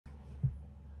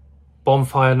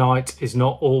Bonfire night is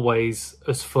not always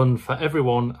as fun for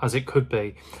everyone as it could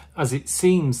be, as it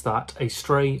seems that a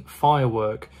stray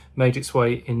firework made its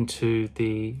way into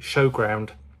the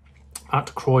showground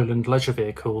at Croyland Leisure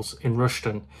Vehicles in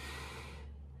Rushden.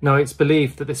 Now, it's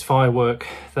believed that this firework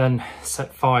then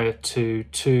set fire to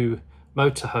 2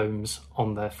 motorhomes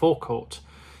on their forecourt,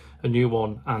 a new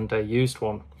one and a used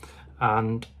one,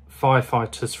 and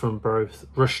firefighters from both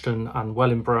Rushden and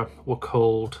Wellingborough were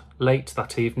called late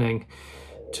that evening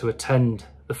to attend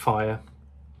the fire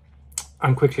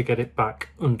and quickly get it back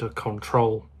under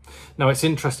control. Now, it's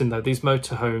interesting though, these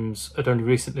motorhomes had only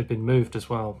recently been moved as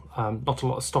well. Not a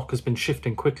lot of stock has been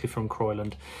shifting quickly from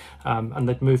Croyland, and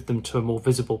they'd moved them to a more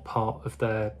visible part of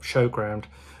their showground.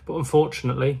 But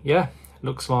unfortunately, yeah,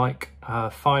 looks like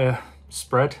fire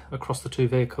spread across the 2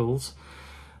 vehicles,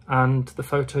 and the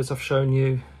photos I've shown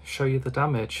you show you the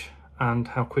damage and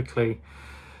how quickly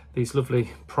these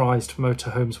lovely prized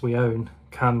motorhomes we own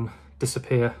can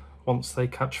disappear once they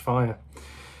catch fire.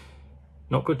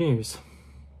 Not good news.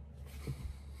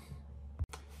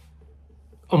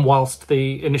 And whilst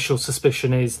the initial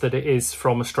suspicion is that it is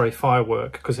from a stray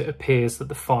firework, because it appears that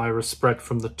the fire has spread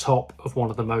from the top of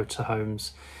one of the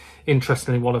motorhomes.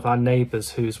 Interestingly, one of our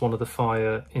neighbours, who's one of the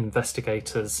fire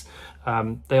investigators,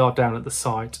 they are down at the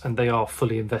site and they are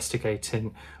fully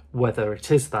investigating whether it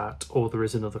is that or there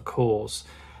is another cause.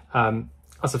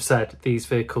 As I've said, these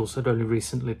vehicles had only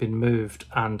recently been moved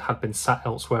and had been sat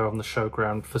elsewhere on the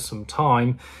showground for some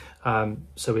time.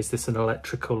 So is this an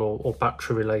electrical or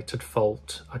battery related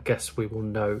fault? I guess we will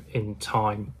know in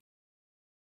time.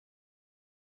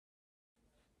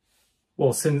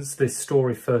 Well, since this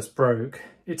story first broke,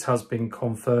 it has been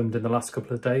confirmed in the last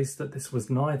couple of days that this was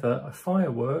neither a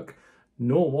firework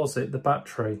nor was it the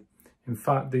battery. In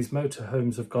fact, these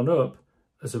motorhomes have gone up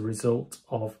as a result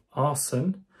of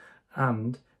arson,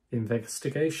 and the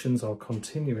investigations are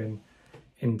continuing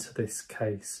into this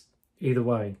case. Either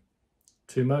way,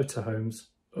 2 motorhomes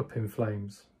up in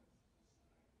flames.